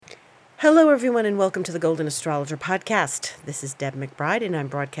Hello, everyone, and welcome to the Golden Astrologer Podcast. This is Deb McBride, and I'm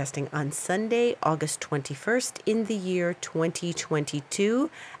broadcasting on Sunday, August 21st, in the year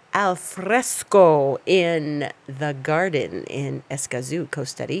 2022, al fresco in the garden in Escazú,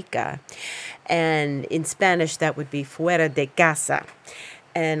 Costa Rica. And in Spanish, that would be fuera de casa.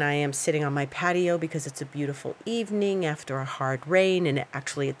 And I am sitting on my patio because it's a beautiful evening after a hard rain, and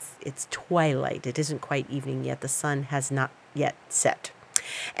it's twilight. It isn't quite evening yet. The sun has not yet set.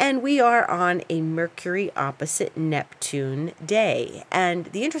 And we are on a Mercury opposite Neptune day. And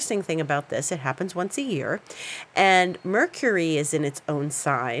the interesting thing about this, it happens once a year. And Mercury is in its own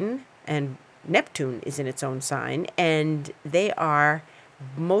sign, and Neptune is in its own sign. And they are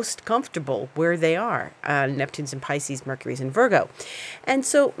most comfortable where they are. Neptune's in Pisces, Mercury's in Virgo. And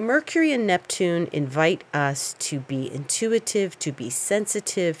so Mercury and Neptune invite us to be intuitive, to be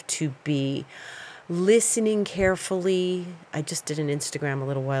sensitive, to be listening carefully. I just did an Instagram a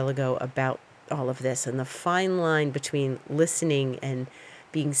little while ago about all of this and the fine line between listening and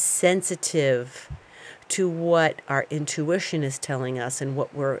being sensitive to what our intuition is telling us and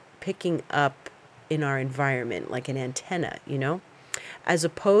what we're picking up in our environment, like an antenna, as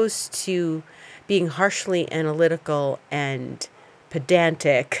opposed to being harshly analytical and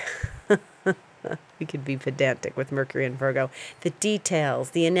pedantic. We could be pedantic with Mercury and Virgo. The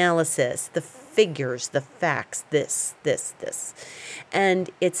details, the analysis, the figures, the facts, this. And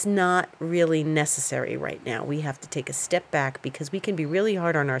it's not really necessary right now. We have to take a step back because we can be really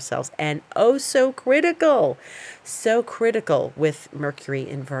hard on ourselves and so critical with Mercury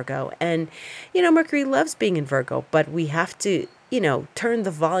in Virgo. And, Mercury loves being in Virgo, but we have to, turn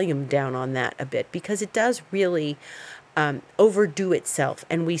the volume down on that a bit because it does really overdo itself,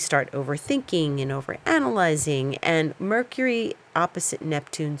 and we start overthinking and overanalyzing, and Mercury opposite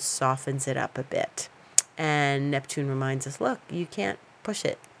Neptune softens it up a bit. And Neptune reminds us, look, you can't push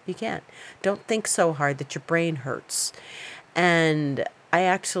it. You can't. Don't think so hard that your brain hurts. And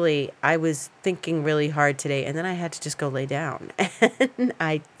I was thinking really hard today, and then I had to just go lay down, and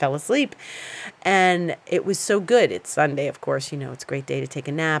I fell asleep, and it was so good. It's Sunday, of course, it's a great day to take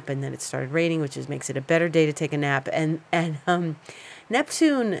a nap, and then it started raining, which makes it a better day to take a nap, and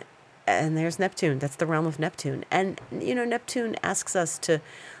Neptune, and there's Neptune, that's the realm of Neptune, and, Neptune asks us to,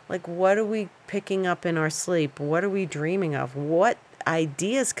 what are we picking up in our sleep? What are we dreaming of? What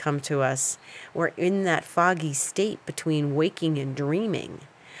ideas come to us? We're in that foggy state between waking and dreaming.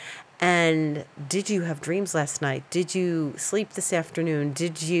 And did you have dreams last night? Did you sleep this afternoon?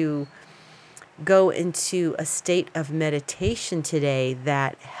 Did you go into a state of meditation today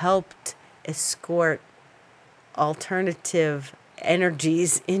that helped escort alternative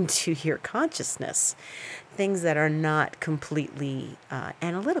energies into your consciousness? Things that are not completely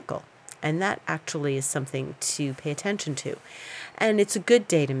analytical. And that actually is something to pay attention to. And it's a good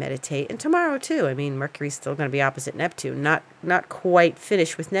day to meditate. And tomorrow, too. I mean, Mercury's still going to be opposite Neptune. Not quite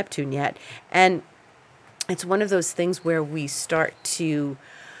finished with Neptune yet. And it's one of those things where we start to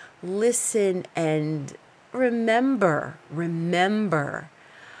listen and remember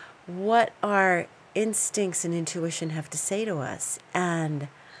what our instincts and intuition have to say to us. And,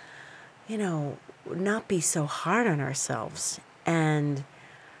 not be so hard on ourselves. And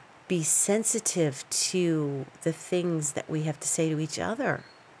be sensitive to the things that we have to say to each other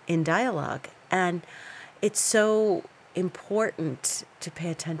in dialogue. And it's so important to pay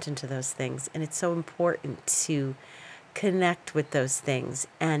attention to those things. And it's so important to connect with those things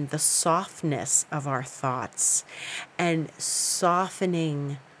and the softness of our thoughts and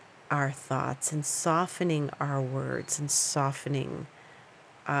softening our thoughts and softening our words and softening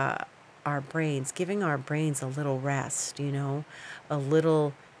our brains, giving our brains a little rest, a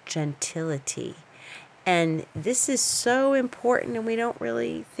little gentility. And this is so important, and we don't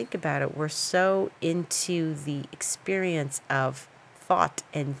really think about it. We're so into the experience of thought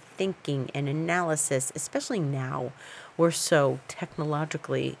and thinking and analysis, especially now. We're so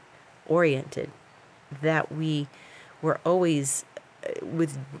technologically oriented that we're always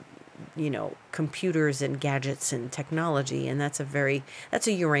with computers and gadgets and technology, and that's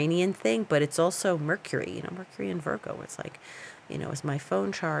a Uranian thing, but it's also Mercury, Mercury and Virgo. It's like, is my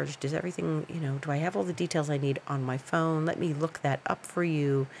phone charged? Is everything, do I have all the details I need on my phone? Let me look that up for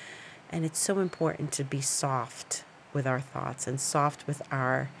you. And it's so important to be soft with our thoughts and soft with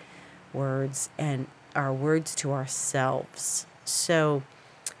our words and our words to ourselves. So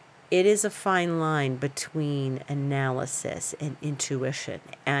it is a fine line between analysis and intuition,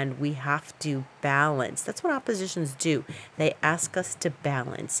 and we have to balance. That's what oppositions do. They ask us to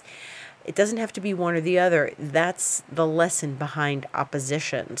balance. It doesn't have to be one or the other. That's the lesson behind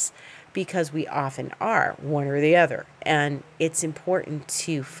oppositions. because we often are one or the other. And it's important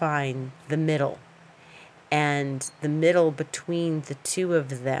to find the middle. And the middle between the two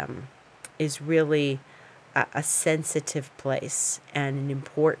of them is really a sensitive place and an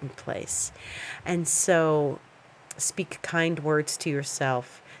important place. And so speak kind words to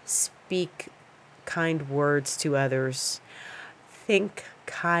yourself, speak kind words to others, think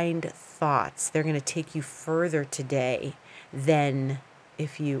kind thoughts. They're going to take you further today than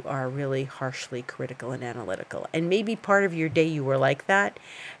if you are really harshly critical and analytical. And maybe part of your day you were like that,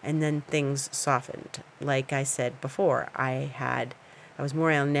 and then things softened. Like I said before, I was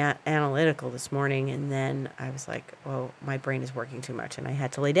more analytical this morning, and then I was like, oh, my brain is working too much, and I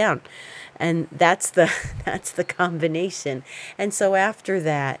had to lay down. And that's the combination. And so after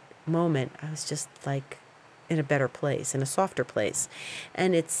that moment, I was just like in a better place, in a softer place.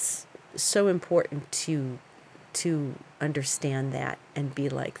 And it's so important to understand that and be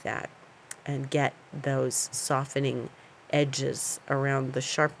like that and get those softening edges around the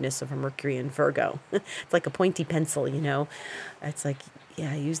sharpness of a Mercury in Virgo. It's like a pointy pencil, It's like,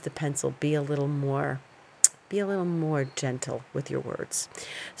 yeah, use the pencil, be a little more gentle with your words.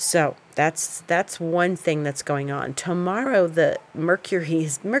 So that's one thing that's going on. Tomorrow, the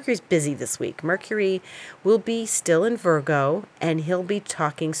Mercury's busy this week. Mercury will be still in Virgo, and he'll be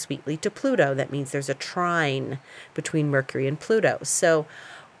talking sweetly to Pluto. That means there's a trine between Mercury and Pluto. So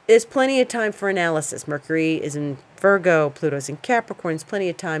there's plenty of time for analysis. Mercury is in Virgo, Pluto's in Capricorn. There's plenty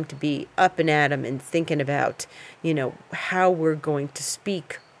of time to be up and at 'em and thinking about, how we're going to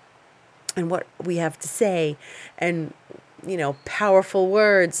speak and what we have to say, and, powerful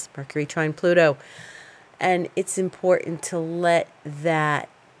words, Mercury trine Pluto. And it's important to let that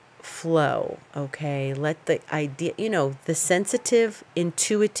flow, okay? Let the idea, the sensitive,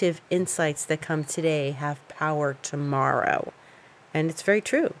 intuitive insights that come today have power tomorrow. And it's very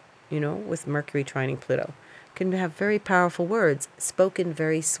true, with Mercury trining Pluto. Can have very powerful words spoken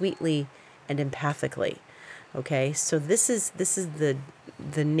very sweetly and empathically. Okay, so this is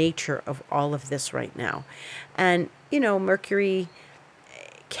the nature of all of this right now. And, Mercury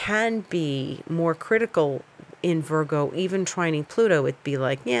can be more critical in Virgo, even trining Pluto. It'd be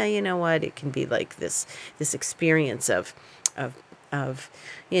like, yeah, you know what? It can be like this experience of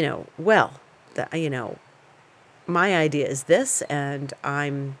my idea is this, and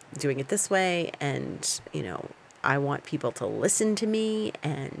I'm doing it this way, and, I want people to listen to me,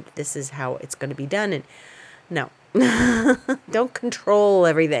 and this is how it's going to be done. And no, don't control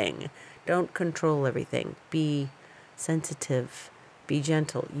everything. Don't control everything. Be sensitive. Be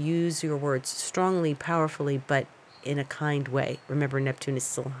gentle. Use your words strongly, powerfully, but in a kind way. Remember, Neptune is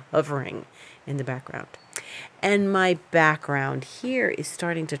still hovering in the background. And my background here is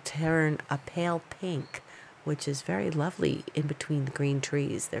starting to turn a pale pink, which is very lovely in between the green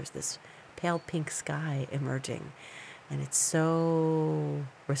trees. There's this pale pink sky emerging, and it's so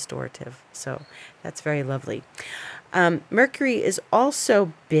restorative. So that's very lovely. Mercury is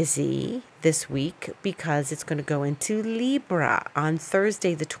also busy this week because it's going to go into Libra on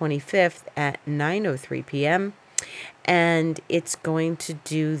Thursday the 25th at 9:03 p.m. And it's going to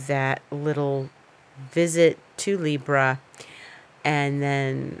do that little visit to Libra and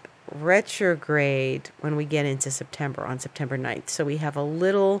then retrograde when we get into September, on September 9th. So we have a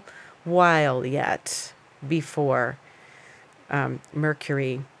little while yet before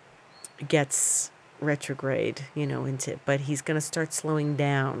Mercury gets retrograde, but he's going to start slowing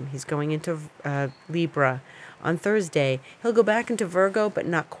down. He's going into Libra on Thursday. He'll go back into Virgo, but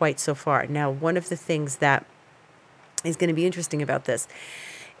not quite so far. Now, one of the things that is going to be interesting about this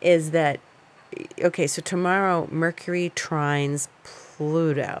is that, okay, so tomorrow Mercury trines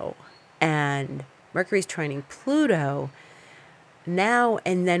Pluto, and Mercury's trining Pluto now,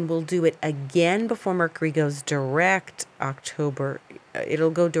 and then we'll do it again before Mercury goes direct October. It'll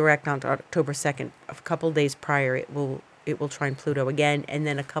go direct on October 2nd. A couple days prior, it will trine Pluto again, and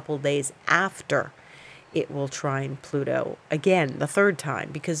then a couple days after, it will trine Pluto again, the third time,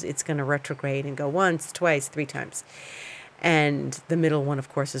 because it's going to retrograde and go once, twice, three times. And the middle one, of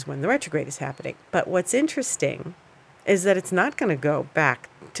course, is when the retrograde is happening. But what's interesting is that it's not going to go back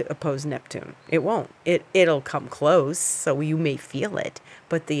to oppose Neptune. It won't. It'll come close, so you may feel it,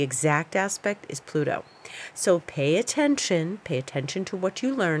 but the exact aspect is Pluto. So pay attention to what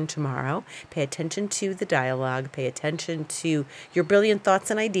you learn tomorrow, pay attention to the dialogue, pay attention to your brilliant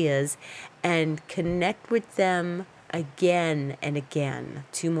thoughts and ideas, and connect with them again and again,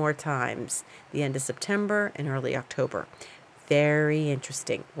 2 more times, the end of September and early October. Very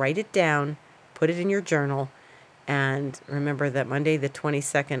interesting. Write it down, put it in your journal, And remember that Monday, the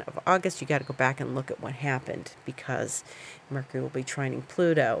 22nd of August, you got to go back and look at what happened, because Mercury will be trining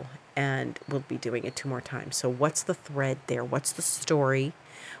Pluto, and we'll be doing it 2 more times. So what's the thread there? What's the story?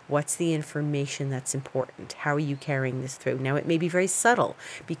 What's the information that's important? How are you carrying this through? Now, it may be very subtle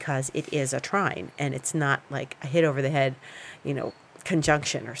because it is a trine, and it's not like a hit over the head,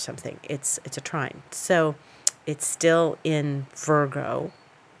 conjunction or something. It's a trine. So it's still in Virgo,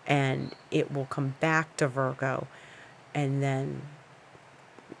 and it will come back to Virgo, and then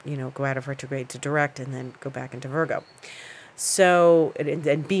go out of retrograde to direct, and then go back into Virgo. So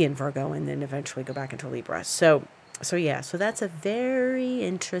and be in Virgo, and then eventually go back into Libra. So that's a very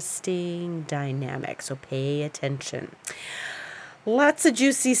interesting dynamic. So pay attention. Lots of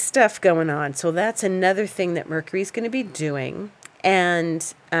juicy stuff going on. So that's another thing that Mercury's going to be doing.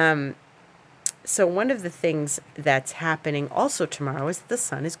 And so one of the things that's happening also tomorrow is that the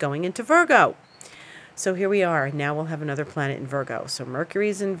sun is going into Virgo. So here we are. Now we'll have another planet in Virgo. So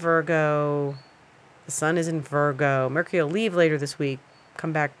Mercury's in Virgo. The sun is in Virgo. Mercury will leave later this week,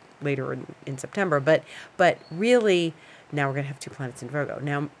 come back later in September. But really, now we're going to have 2 planets in Virgo.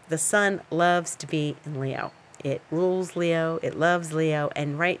 Now, the sun loves to be in Leo. It rules Leo. It loves Leo.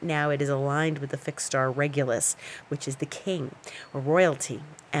 And right now it is aligned with the fixed star Regulus, which is the king or royalty.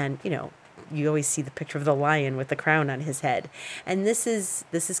 And, you always see the picture of the lion with the crown on his head. And this is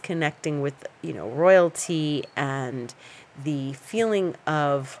connecting with, royalty and the feeling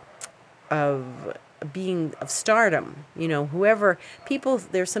of being of stardom. There's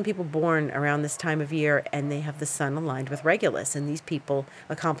some people born around this time of year, and they have the sun aligned with Regulus, and these people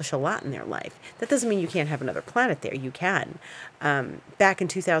accomplish a lot in their life. That doesn't mean you can't have another planet there. You can. Back in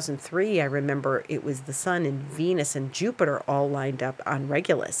 2003, I remember it was the sun and Venus and Jupiter all lined up on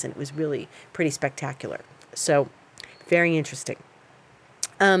Regulus, and it was really pretty spectacular. So very interesting.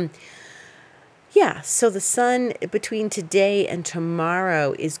 So the sun between today and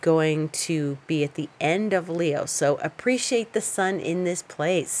tomorrow is going to be at the end of Leo. So appreciate the sun in this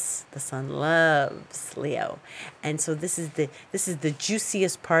place. The sun loves Leo. And so this is the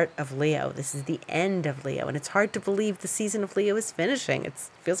juiciest part of Leo. This is the end of Leo. And it's hard to believe the season of Leo is finishing. It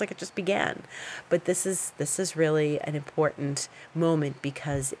feels like it just began. But this is really an important moment,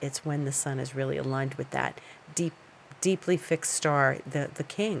 because it's when the sun is really aligned with that deeply fixed star, the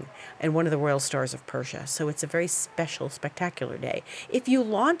king, and one of the royal stars of Persia. So it's a very special, spectacular day. If you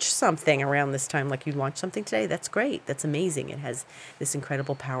launch something around this time, like you launched something today, that's great. That's amazing. It has this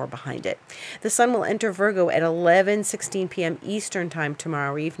incredible power behind it. The sun will enter Virgo at 11:16 p.m. Eastern time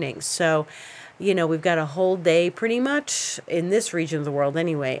tomorrow evening. So, we've got a whole day pretty much in this region of the world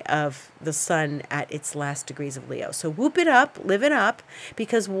anyway of the sun at its last degrees of Leo. So whoop it up, live it up,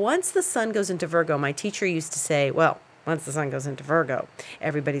 because once the sun goes into Virgo, my teacher used to say, well, once the sun goes into Virgo,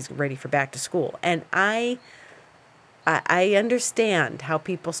 everybody's ready for back to school. And I understand how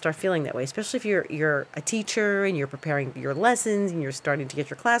people start feeling that way, especially if you're a teacher and you're preparing your lessons and you're starting to get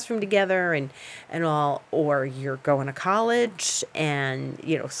your classroom together and all, or you're going to college and,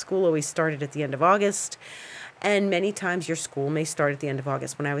 school always started at the end of August. And many times your school may start at the end of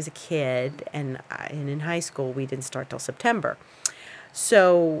August. When I was a kid and in high school, we didn't start till September.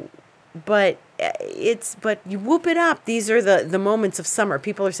 So, but you whoop it up. These are the moments of summer.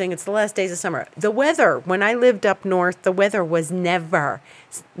 People are saying it's the last days of summer. The weather, when I lived up north, the weather was never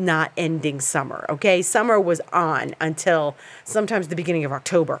not ending summer. Okay. Summer was on until sometimes the beginning of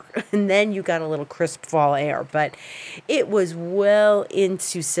October. And then you got a little crisp fall air, but it was well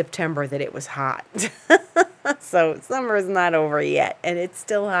into September that it was hot. So summer is not over yet, and it's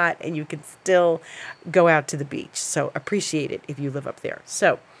still hot, and you can still go out to the beach. So appreciate it if you live up there.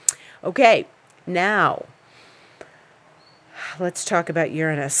 So, okay, now let's talk about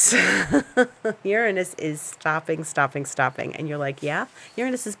Uranus. Uranus is stopping. And you're like, yeah,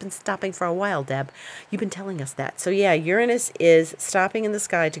 Uranus has been stopping for a while, Deb. You've been telling us that. So yeah, Uranus is stopping in the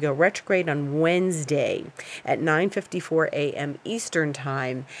sky to go retrograde on Wednesday at 9:54 a.m. Eastern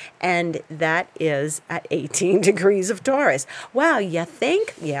time. And that is at 18 degrees of Taurus. Wow, you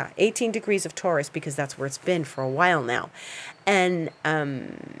think? Yeah, 18 degrees of Taurus, because that's where it's been for a while now. And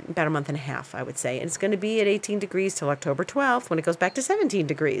about a month and a half, I would say. And it's going to be at 18 degrees till October 12th when it goes back to 17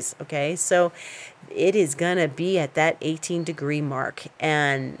 degrees. Okay, so it is going to be at that 18-degree mark.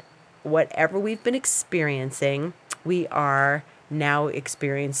 And whatever we've been experiencing, we are now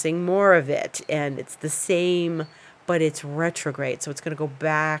experiencing more of it. And it's the same, but it's retrograde. So it's going to go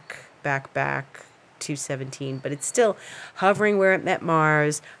back to 17, but it's still hovering where it met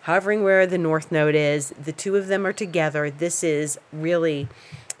Mars, hovering where the North Node is. The two of them are together. This is really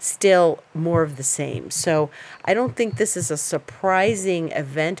still more of the same. So I don't think this is a surprising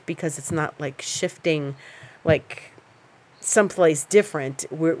event, because it's not like shifting like someplace different.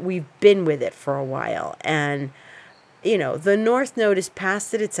 We've been with it for a while. And, the North Node is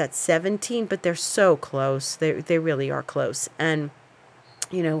past it. It's at 17, but they're so close. They really are close. And,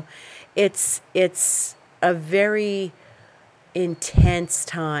 it's a very intense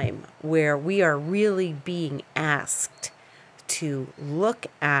time where we are really being asked to look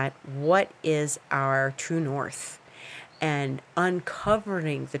at what is our true north and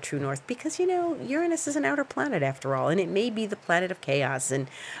uncovering the true north, because Uranus is an outer planet after all, and it may be the planet of chaos and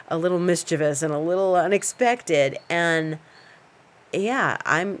a little mischievous and a little unexpected. And yeah,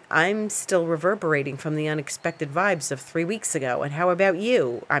 I'm still reverberating from the unexpected vibes of 3 weeks ago. And how about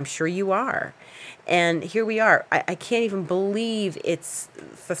you? I'm sure you are. And here we are. I can't even believe it's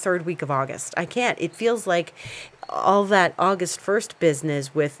the third week of August. I can't. It feels like all that August 1st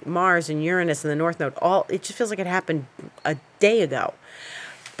business with Mars and Uranus and the North Node, it just feels like it happened a day ago.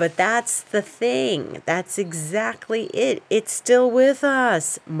 But that's the thing. That's exactly it. It's still with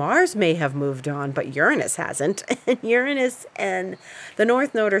us. Mars may have moved on, but Uranus hasn't. And Uranus and the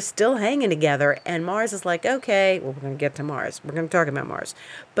North Node are still hanging together. And Mars is like, okay, well, we're going to get to Mars. We're going to talk about Mars.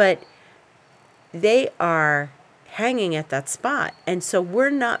 But they are hanging at that spot. And so we're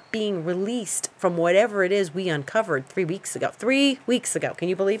not being released from whatever it is we uncovered 3 weeks ago. 3 weeks ago. Can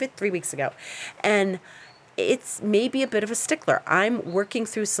you believe it? 3 weeks ago. And it's maybe a bit of a stickler. I'm working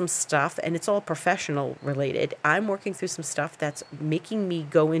through some stuff, and it's all professional related. I'm working through some stuff that's making me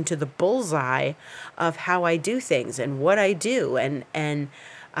go into the bullseye of how I do things and what I do, and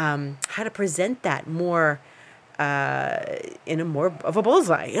how to present that more in a more of a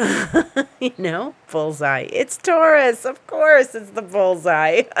bullseye. Bullseye. It's Taurus, of course. It's the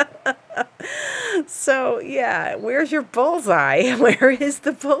bullseye. So yeah, where's your bullseye? Where is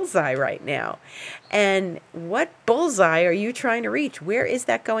the bullseye right now? And what bullseye are you trying to reach? Where is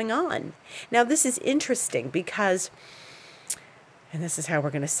that going on? Now, this is interesting because, and this is how we're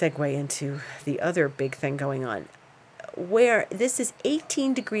going to segue into the other big thing going on, where this is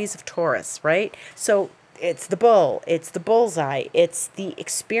 18 degrees of Taurus, right? So it's the bull, it's the bullseye, it's the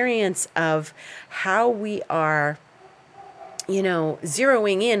experience of how we are,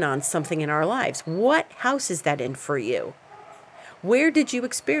 zeroing in on something in our lives. What house is that in for you? Where did you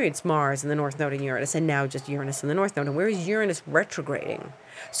experience Mars and the North Node and Uranus, and now just Uranus and the North Node? And where is Uranus retrograding?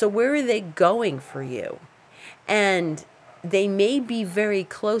 So where are they going for you? And they may be very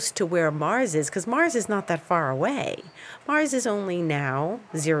close to where Mars is, because Mars is not that far away. Mars is only now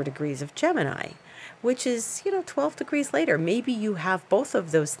 0 degrees of Gemini, which is, 12 degrees later. Maybe you have both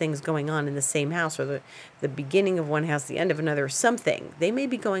of those things going on in the same house, or the beginning of one house, the end of another, or something. They may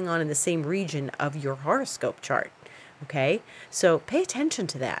be going on in the same region of your horoscope chart. Okay, so pay attention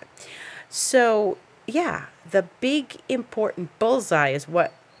to that. So yeah, the big important bullseye is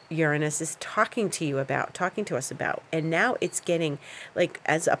what Uranus is talking to us about. And now it's getting, like,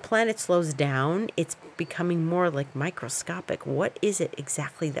 as a planet slows down, it's becoming more like microscopic. What is it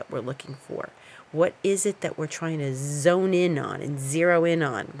exactly that we're looking for? What is it that we're trying to zone in on and zero in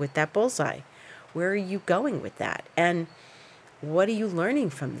on with that bullseye? Where are you going with that? And what are you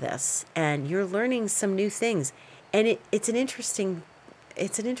learning from this? And you're learning some new things. And it's an interesting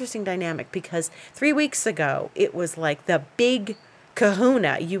dynamic, because 3 weeks ago, it was like the big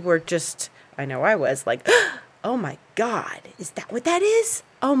kahuna. You were just, I know I was like, oh my God, is that what that is?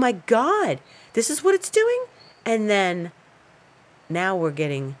 Oh my God, this is what it's doing? And then now we're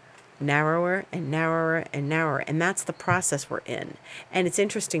getting narrower and narrower and narrower. And that's the process we're in. And it's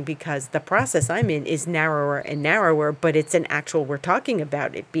interesting because the process I'm in is narrower and narrower, but it's we're talking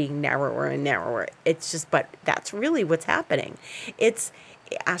about it being narrower and narrower. It's just, but that's really what's happening. It's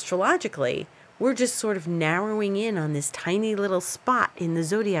astrologically, we're just sort of narrowing in on this tiny little spot in the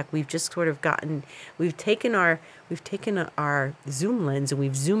zodiac. We've just sort of we've taken our zoom lens and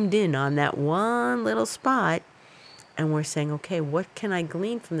we've zoomed in on that one little spot. And we're saying, okay, what can I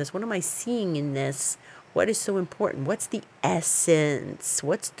glean from this? What am I seeing in this? What is so important? What's the essence?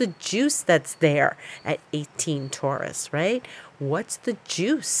 What's the juice that's there at 18 Taurus, right? What's the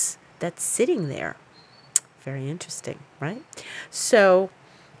juice that's sitting there? Very interesting, right? So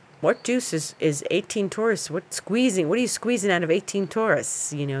what juice is 18 Taurus? What are you squeezing out of 18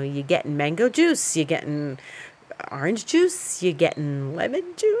 Taurus? You getting mango juice, you getting orange juice, you getting lemon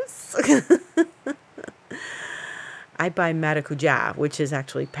juice. I buy maracuja, which is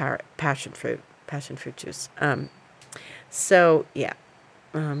actually passion fruit juice. So yeah,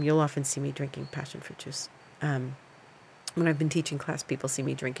 you'll often see me drinking passion fruit juice. When I've been teaching class, people see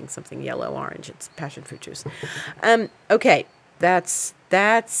me drinking something yellow, orange. It's passion fruit juice. Okay, that's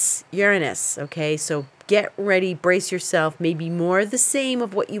That's Uranus, okay? So get ready, brace yourself, maybe more of the same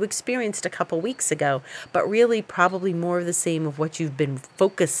of what you experienced a couple weeks ago, but really probably more of the same of what you've been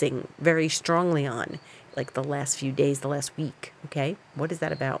focusing very strongly on, like the last few days, the last week, okay? What is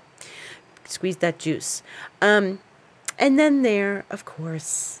that about? Squeeze that juice. And then there, of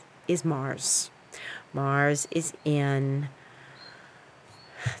course, is Mars. Mars is in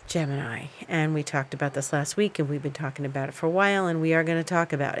Gemini, and we talked about this last week, and we've been talking about it for a while, and we are going to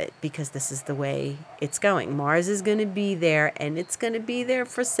talk about it because this is the way it's going. Mars is going to be there, and it's going to be there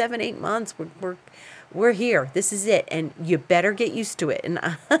for 7-8 months. We're here. This is it, and you better get used to it. And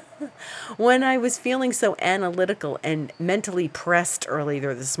when I was feeling so analytical and mentally pressed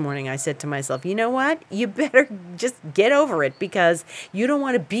earlier this morning, I said to myself, you know what? You better just get over it because you don't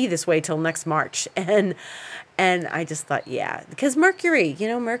want to be this way till next March. And I just thought, yeah, because Mercury,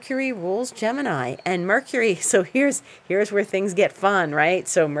 Mercury rules Gemini, and Mercury, so here's where things get fun, right?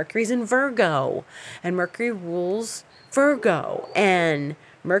 So Mercury's in Virgo, and Mercury rules Virgo, and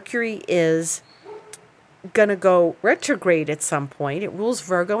Mercury is gonna go retrograde at some point. It rules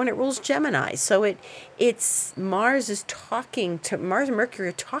Virgo and it rules Gemini. So it's Mars and Mercury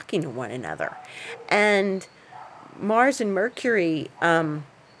are talking to one another, and Mars and Mercury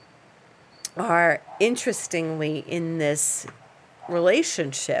are interestingly in this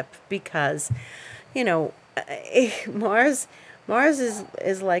relationship because, Mars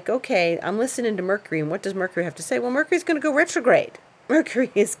is like, okay, I'm listening to Mercury, and what does Mercury have to say? Well, Mercury's going to go retrograde. Mercury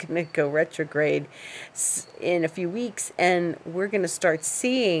is going to go retrograde in a few weeks, and we're going to start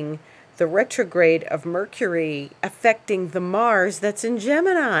seeing the retrograde of Mercury affecting the Mars that's in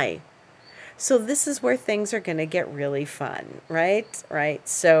Gemini. So this is where things are going to get really fun, right? Right.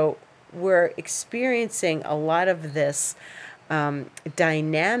 So we're experiencing a lot of this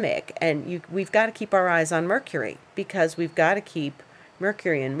dynamic, and we've got to keep our eyes on Mercury because we've got to keep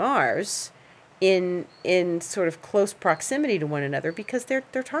Mercury and Mars in sort of close proximity to one another because they're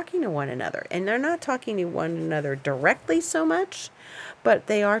talking to one another, and they're not talking to one another directly so much, but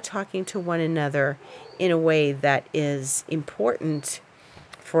they are talking to one another in a way that is important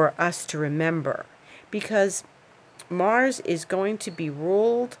for us to remember, because Mars is going to be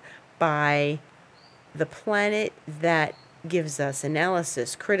ruled by the planet that gives us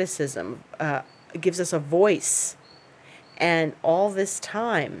analysis, criticism, gives us a voice. And all this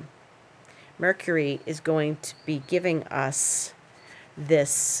time, Mercury is going to be giving us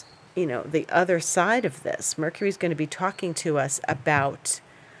this, the other side of this. Mercury is going to be talking to us about,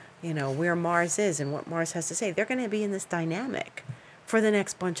 where Mars is and what Mars has to say. They're going to be in this dynamic for the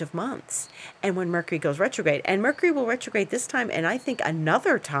next bunch of months. And when Mercury goes retrograde, and Mercury will retrograde this time, and I think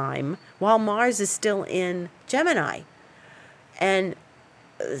another time while Mars is still in Gemini. And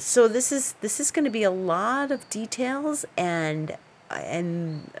so this is going to be a lot of details and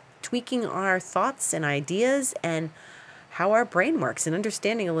tweaking our thoughts and ideas and how our brain works, and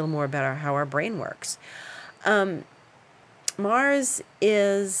understanding a little more about how our brain works. Mars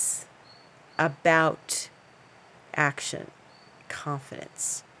is about action,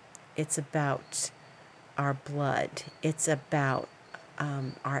 confidence. It's about our blood. It's about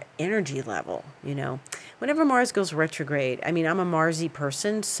our energy level. Whenever Mars goes retrograde, I'm a Marsy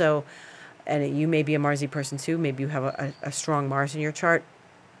person, so, and you may be a Marsy person too. Maybe you have a strong Mars in your chart.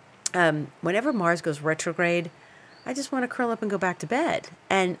 Whenever Mars goes retrograde, I just want to curl up and go back to bed.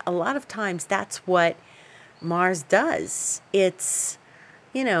 And a lot of times that's what Mars does. It's,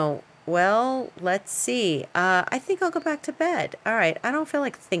 well, let's see. I think I'll go back to bed. All right. I don't feel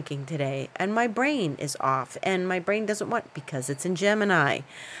like thinking today. And my brain is off. And my brain doesn't want, because it's in Gemini.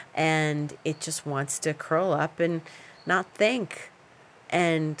 And it just wants to curl up and not think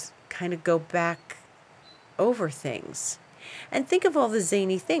and kind of go back over things. And think of all the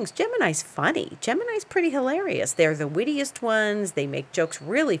zany things. Gemini's funny. Gemini's pretty hilarious. They're the wittiest ones. They make jokes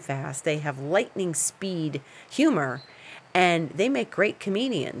really fast. They have lightning speed humor. And they make great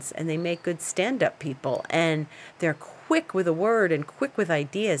comedians, and they make good stand-up people. And they're quick with a word and quick with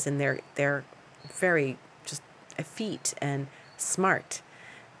ideas. And they're very just effete and smart.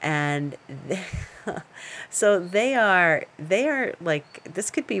 And so they are like,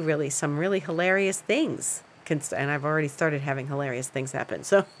 this could be really some really hilarious things. And I've already started having hilarious things happen.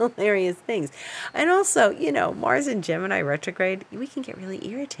 So hilarious things. And also, Mars in Gemini retrograde, we can get really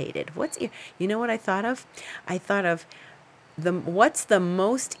irritated. You know what I thought of? I thought of what's the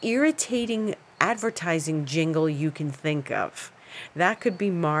most irritating advertising jingle you can think of? That could be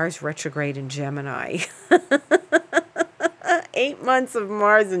Mars retrograde in Gemini. 8 months of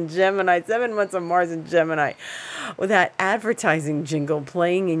Mars in Gemini, 7 months of Mars in Gemini, with that advertising jingle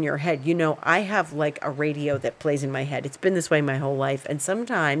playing in your head. You know, I have like a radio that plays in my head. It's been this way my whole life. And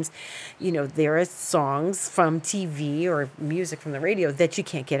sometimes, you know, there are songs from TV or music from the radio that you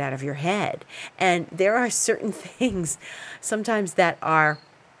can't get out of your head. And there are certain things sometimes that are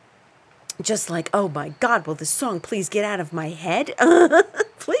just like, oh my God, will this song please get out of my head?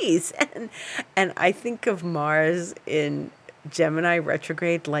 Please. And I think of Mars in Gemini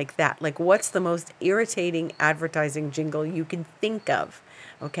retrograde like that. Like, what's the most irritating advertising jingle you can think of?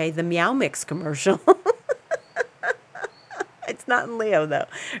 Okay, the Meow Mix commercial. It's not in Leo though,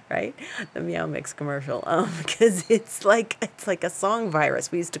 right? The Meow Mix commercial, because it's like a song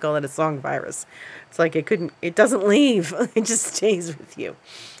virus. We used to call it a song virus. It's like it doesn't leave. It just stays with you.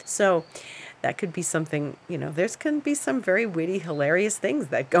 So that could be something, you know, there's can be some very witty, hilarious things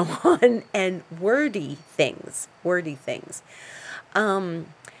that go on, and wordy things. You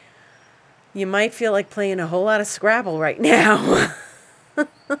might feel like playing a whole lot of Scrabble right now,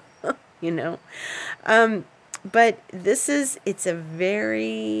 you know. But it's a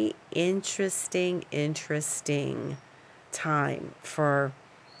very interesting time for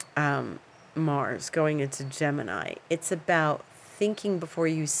Mars going into Gemini. It's about thinking before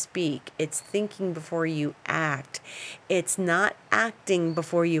you speak. It's thinking before you act. It's not acting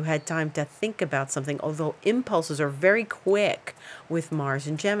before you had time to think about something, although impulses are very quick with Mars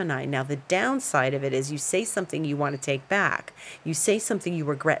and Gemini. Now, the downside of it is you say something you want to take back. You say something you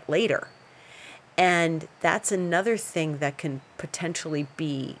regret later. And that's another thing that can potentially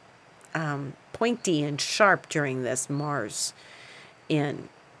be pointy and sharp during this Mars in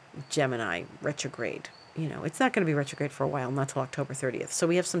Gemini retrograde. You know, it's not going to be retrograde for a while, not till October 30th. So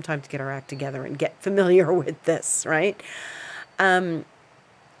we have some time to get our act together and get familiar with this, right?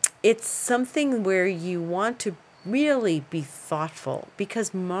 It's something where you want to really be thoughtful,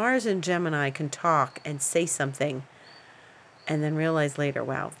 because Mars and Gemini can talk and say something and then realize later,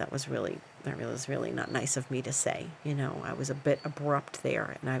 wow, that was really not nice of me to say. You know, I was a bit abrupt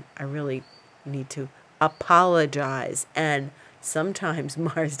there, and I really need to apologize. And sometimes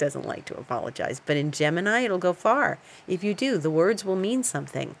Mars doesn't like to apologize, but in Gemini, it'll go far. If you do, the words will mean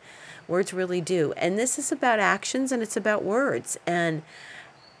something. Words really do. And this is about actions, and it's about words. And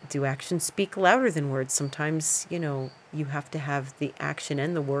do actions speak louder than words? Sometimes, you know, you have to have the action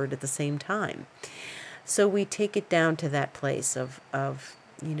and the word at the same time. So we take it down to that place of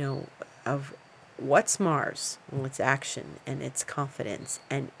what's Mars? Well, it's action, and it's confidence,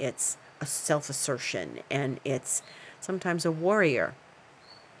 and it's a self-assertion, and it's sometimes a warrior.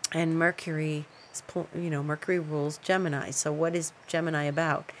 And Mercury rules Gemini. So what is Gemini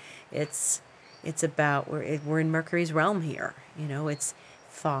about? It's about, we're in Mercury's realm here. You know, it's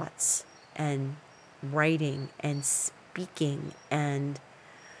thoughts and writing and speaking, and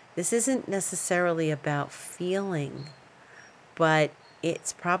this isn't necessarily about feeling, but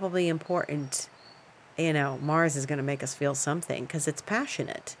it's probably important. You know, Mars is going to make us feel something because it's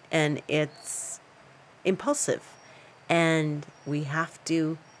passionate and it's impulsive. And we have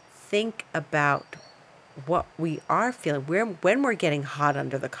to think about what we are feeling, when we're getting hot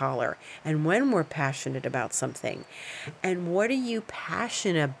under the collar, and when we're passionate about something. And what are you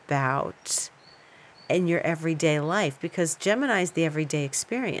passionate about in your everyday life? Because Gemini is the everyday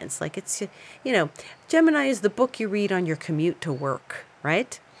experience. Like, it's, you know, Gemini is the book you read on your commute to work,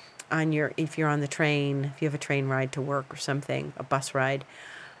 right? If you're on the train, if you have a train ride to work or something, a bus ride.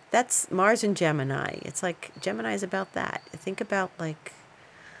 That's Mars and Gemini. It's like Gemini is about that. Think about, like,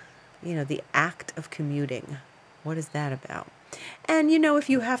 you know, the act of commuting. What is that about? And, you know, if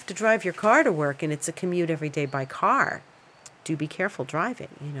you have to drive your car to work and it's a commute every day by car, do be careful driving.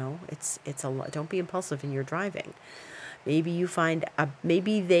 You know, it's a lot. Don't be impulsive in your driving. Maybe you find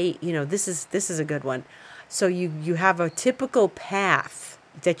this is a good one. So you have a typical path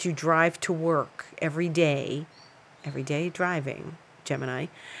that you drive to work every day driving, Gemini,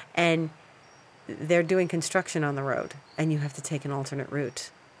 and they're doing construction on the road and you have to take an alternate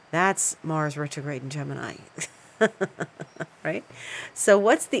route. That's Mars retrograde in Gemini, right? So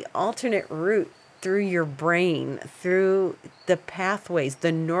what's the alternate route through your brain, through the pathways,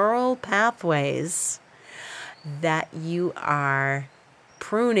 the neural pathways that you are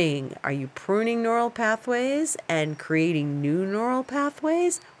pruning? Are you pruning neural pathways and creating new neural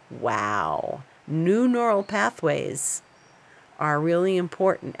pathways? Wow. New neural pathways are really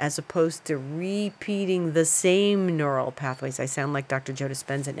important, as opposed to repeating the same neural pathways. I sound like Dr. Joe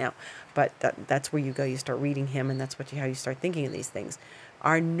Dispenza now, but that's where you go. You start reading him, and that's how you start thinking of these things.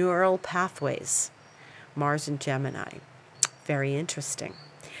 Our neural pathways, Mars and Gemini. Very interesting.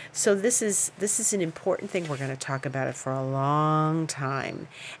 So this is an important thing. We're going to talk about it for a long time.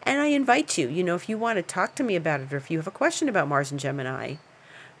 And I invite you, if you want to talk to me about it, or if you have a question about Mars and Gemini,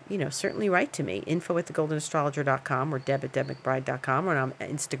 certainly write to me, info@thegoldenastrologer.com or deb@debmcbride.com, or on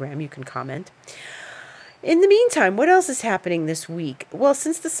Instagram, you can comment. In the meantime, what else is happening this week? Well,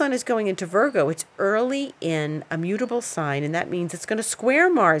 since the sun is going into Virgo, it's early in a mutable sign, and that means it's going to square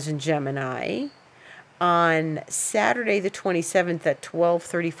Mars and Gemini on Saturday the 27th at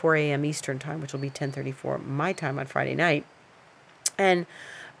 12:34 a.m. Eastern Time, which will be 10:34 my time on Friday night. And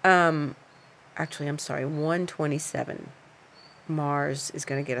actually, I'm sorry, 127. Mars is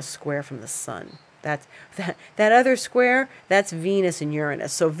going to get a square from the sun. That other square, that's Venus and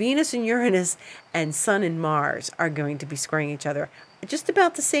Uranus. So Venus and Uranus and Sun and Mars are going to be squaring each other just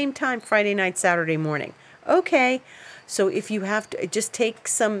about the same time, Friday night, Saturday morning. Okay, so if you have to, just take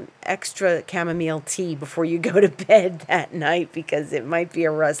some extra chamomile tea before you go to bed that night, because it might be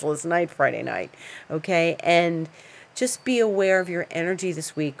a restless night Friday night. Okay, and just be aware of your energy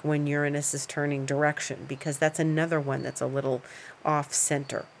this week when Uranus is turning direction, because that's another one that's a little off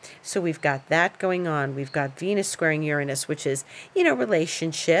center. So we've got that going on. We've got Venus squaring Uranus, which is,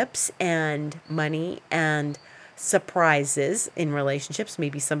 relationships and money and surprises in relationships.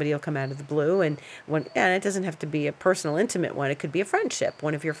 Maybe somebody will come out of the blue, and it doesn't have to be a personal, intimate one. It could be a friendship.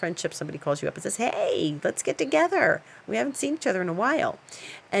 One of your friendships, somebody calls you up and says, "Hey, let's get together. We haven't seen each other in a while,"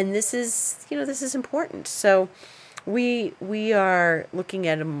 and this is important. So we are looking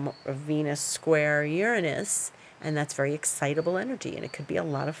at a Venus square Uranus, and that's very excitable energy, and it could be a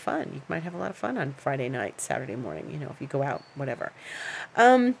lot of fun. You might have a lot of fun on Friday night, Saturday morning, if you go out, whatever.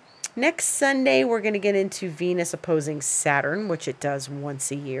 Next Sunday, we're going to get into Venus opposing Saturn, which it does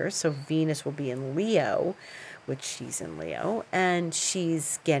once a year. So Venus will be in Leo, which she's in Leo, and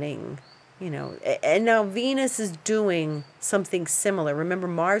she's getting, and now Venus is doing something similar. Remember,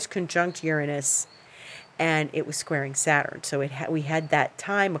 Mars conjunct Uranus, and it was squaring Saturn. So we had that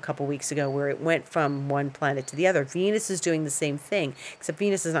time a couple weeks ago where it went from one planet to the other. Venus is doing the same thing, except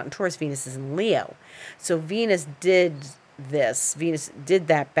Venus is not in Taurus, Venus is in Leo. So Venus did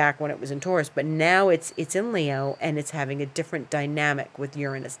that back when it was in Taurus, but now it's in Leo, and it's having a different dynamic with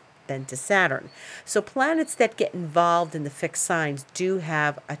Uranus than to Saturn. So planets that get involved in the fixed signs do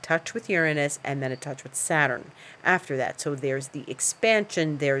have a touch with Uranus and then a touch with Saturn after that. So there's the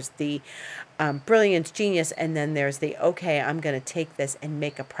expansion, there's the brilliance, genius, and then there's the, okay, I'm going to take this and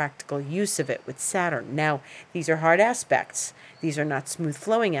make a practical use of it with Saturn. Now, these are hard aspects. These are not smooth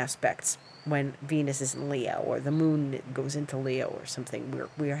flowing aspects when Venus is in Leo, or the moon goes into Leo or something.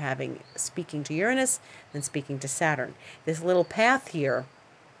 We're having speaking to Uranus and speaking to Saturn. This little path here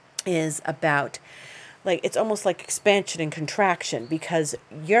is about, it's almost like expansion and contraction, because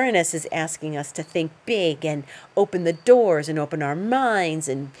Uranus is asking us to think big and open the doors and open our minds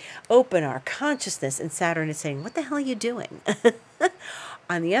and open our consciousness, and Saturn is saying, what the hell are you doing?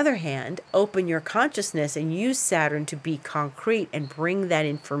 On the other hand, open your consciousness and use Saturn to be concrete and bring that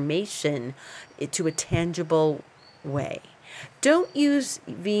information to a tangible way. Don't use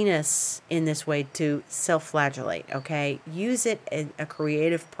Venus in this way to self-flagellate, okay? Use it in a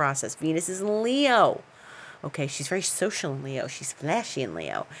creative process. Venus is in Leo. Okay, she's very social in Leo. She's flashy in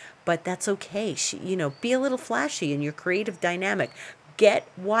Leo, but that's okay. Be a little flashy in your creative dynamic. Get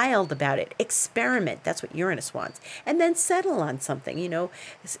wild about it. Experiment. That's what Uranus wants. And then settle on something,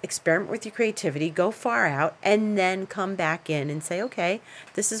 experiment with your creativity, go far out, and then come back in and say, okay,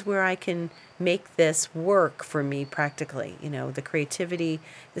 this is where I can make this work for me practically. The creativity,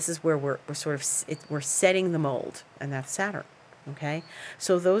 this is where we're setting the mold, and that's Saturn. Okay,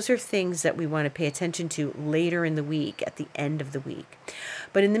 so those are things that we want to pay attention to later in the week, at the end of the week.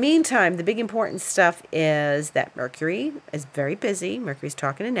 But in the meantime, the big important stuff is that Mercury is very busy. Mercury's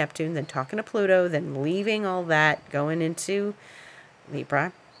talking to Neptune, then talking to Pluto, then leaving all that, going into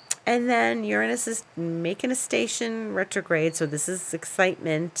Libra. And then Uranus is making a station retrograde, so this is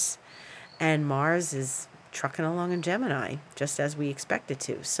excitement. And Mars is trucking along in Gemini, just as we expect it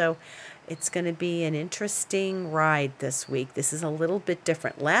to. So it's going to be an interesting ride this week. This is a little bit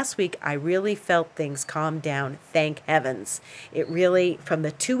different. Last week, I really felt things calm down, thank heavens. It really, from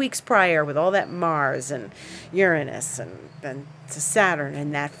the 2 weeks prior, with all that Mars and Uranus and then to Saturn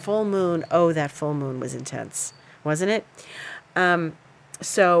and that full moon, that full moon was intense, wasn't it?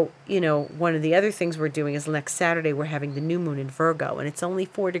 So, one of the other things we're doing is next Saturday, we're having the new moon in Virgo, and it's only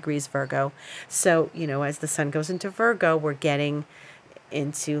 4 degrees Virgo. So, as the sun goes into Virgo, we're getting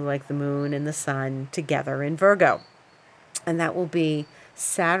into like the moon and the sun together in Virgo. And that will be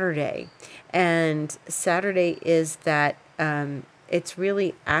Saturday. And Saturday is that, it's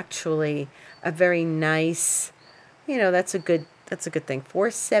really actually a very nice, that's a good That's a good thing.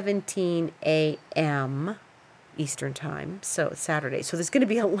 4:17 a.m. Eastern time, so Saturday. So there's going to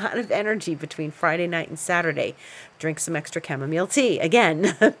be a lot of energy between Friday night and Saturday. Drink some extra chamomile tea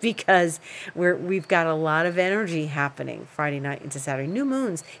again because we've got a lot of energy happening Friday night into Saturday. New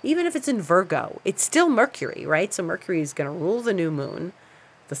moons, even if it's in Virgo, it's still Mercury, right? So Mercury is going to rule the new moon,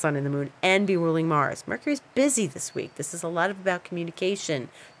 the sun and the moon, and be ruling Mars. Mercury's busy this week. This is a lot about communication,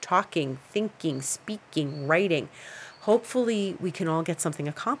 talking, thinking, speaking, writing. Hopefully we can all get something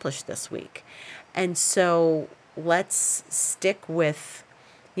accomplished this week. And so let's stick with,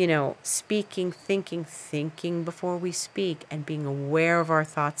 speaking, thinking before we speak, and being aware of our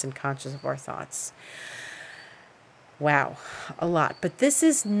thoughts and conscious of our thoughts. Wow, a lot. But this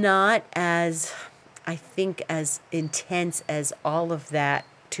is not as, I think, as intense as all of that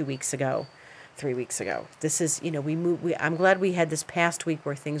 2 weeks ago, 3 weeks ago. This is, I'm glad we had this past week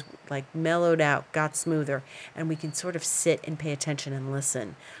where things like mellowed out, got smoother, and we can sort of sit and pay attention and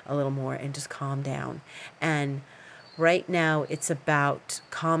listen a little more and just calm down. And right now it's about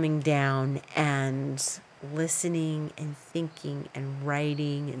calming down and listening and thinking and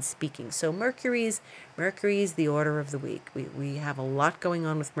writing and speaking. So Mercury's the order of the week. We have a lot going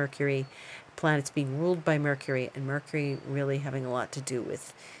on with Mercury. Planets being ruled by Mercury, and Mercury really having a lot to do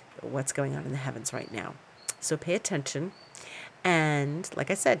with what's going on in the heavens right now. So pay attention. And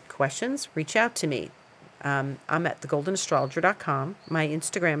like I said, questions, reach out to me. I'm at thegoldenastrologer.com. My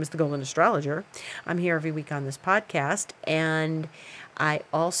Instagram is the Golden Astrologer. I'm here every week on this podcast, and I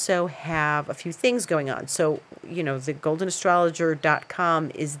also have a few things going on. So, the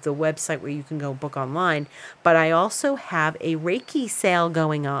goldenastrologer.com is the website where you can go book online, but I also have a Reiki sale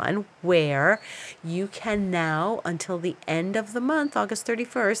going on where you can now, until the end of the month, August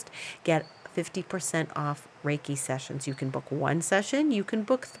 31st, get 50% off Reiki sessions. You can book one session, you can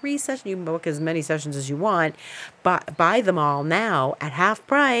book 3 sessions, you can book as many sessions as you want, but buy them all now at half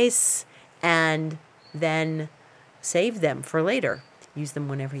price and then save them for later. Use them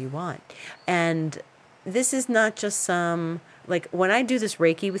whenever you want. And this is not just some, like when I do this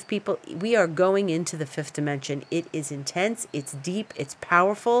Reiki with people, we are going into the 5th dimension. It is intense, it's deep, it's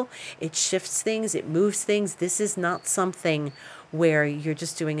powerful, it shifts things, it moves things. This is not something where you're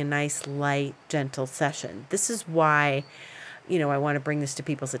just doing a nice, light, gentle session. This is why, I want to bring this to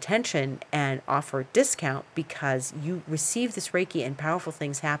people's attention and offer a discount, because you receive this Reiki and powerful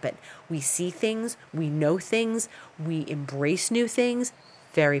things happen. We see things, we know things, we embrace new things.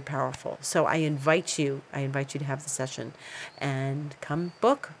 Very powerful. So I invite you to have the session and come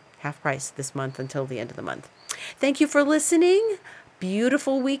book half price this month until the end of the month. Thank you for listening.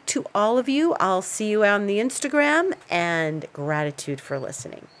 Beautiful week to all of you. I'll see you on the Instagram, and gratitude for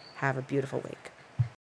listening. Have a beautiful week.